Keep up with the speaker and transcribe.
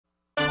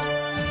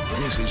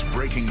This is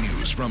breaking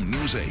news from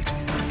News 8.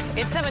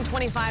 It's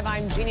 7:25.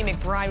 I'm Jeannie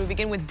McBride. We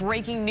begin with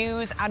breaking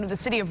news out of the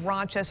city of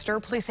Rochester.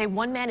 Police say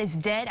one man is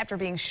dead after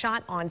being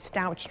shot on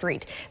Stout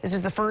Street. This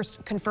is the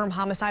first confirmed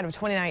homicide of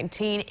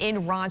 2019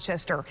 in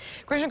Rochester.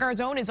 Christian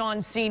Garzone is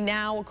on scene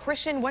now.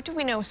 Christian, what do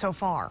we know so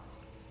far?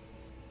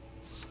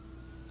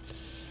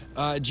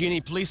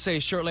 Jeannie, police say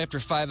shortly after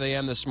 5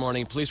 a.m. this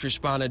morning, police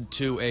responded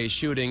to a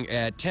shooting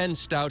at 10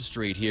 Stout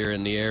Street here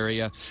in the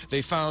area.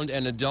 They found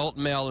an adult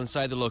male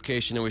inside the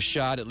location who was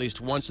shot at least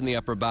once in the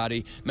upper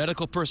body.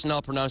 Medical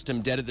personnel pronounced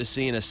him dead at the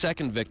scene. A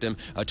second victim,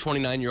 a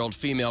 29-year-old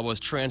female, was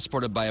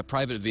transported by a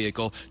private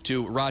vehicle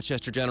to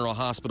Rochester General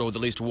Hospital with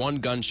at least one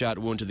gunshot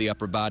wound to the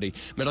upper body.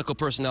 Medical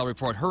personnel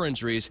report her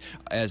injuries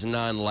as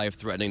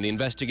non-life-threatening. The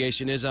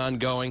investigation is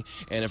ongoing,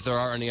 and if there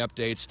are any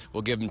updates,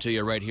 we'll give them to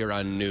you right here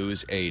on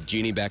News 8.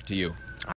 Jeannie, back to you.